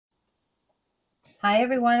Hi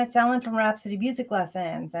everyone, it's Ellen from Rhapsody Music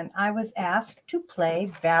Lessons, and I was asked to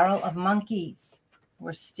play Barrel of Monkeys.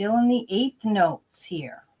 We're still in the eighth notes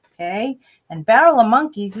here, okay? And Barrel of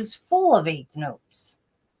Monkeys is full of eighth notes,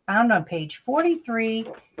 found on page 43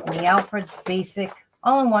 in the Alfred's Basic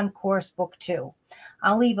All-in-One Course Book 2.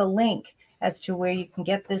 I'll leave a link as to where you can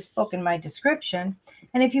get this book in my description.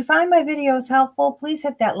 And if you find my videos helpful, please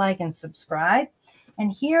hit that like and subscribe.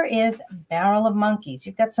 And here is Barrel of Monkeys.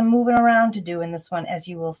 You've got some moving around to do in this one, as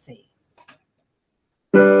you will see.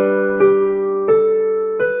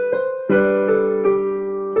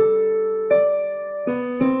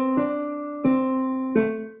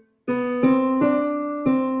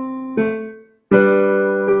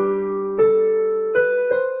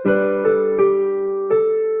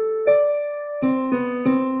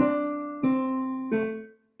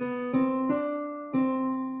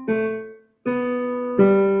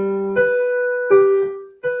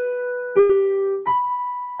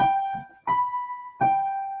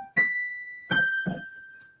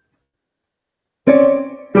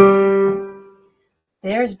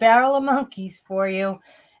 There's Barrel of Monkeys for you.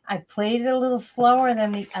 I played it a little slower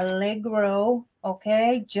than the Allegro,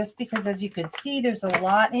 okay? Just because, as you could see, there's a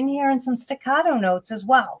lot in here and some staccato notes as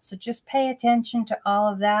well. So just pay attention to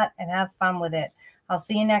all of that and have fun with it. I'll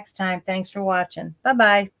see you next time. Thanks for watching.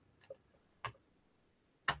 Bye-bye.